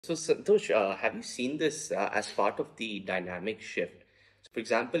So, Santosh, have you seen this as part of the dynamic shift? So, for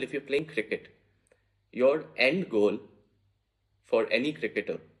example, if you're playing cricket, your end goal for any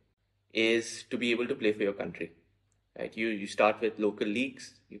cricketer is to be able to play for your country, right? You start with local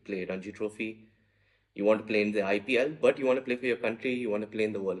leagues, you play Ranji Trophy, you want to play in the IPL, but you want to play for your country, you want to play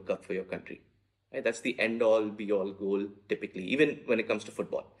in the World Cup for your country, right? That's the end all be all goal typically, even when it comes to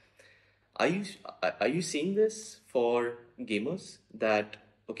football. Are you seeing this for gamers that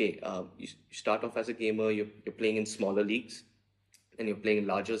okay, you start off as a gamer, you're playing in smaller leagues, and you're playing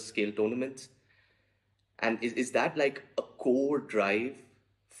larger scale tournaments, and is that like a core drive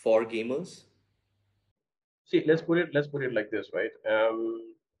for gamers? See, let's put it like this, right?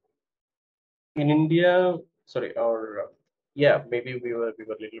 In India, sorry, or yeah, maybe we were a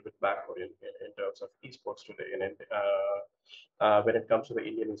little bit backward in terms of esports today, and when it comes to the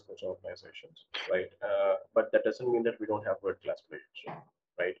Indian esports organizations, right? But that doesn't mean that we don't have world-class players,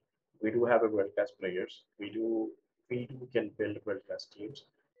 right? We do have a world-class players. We do can build world-class teams.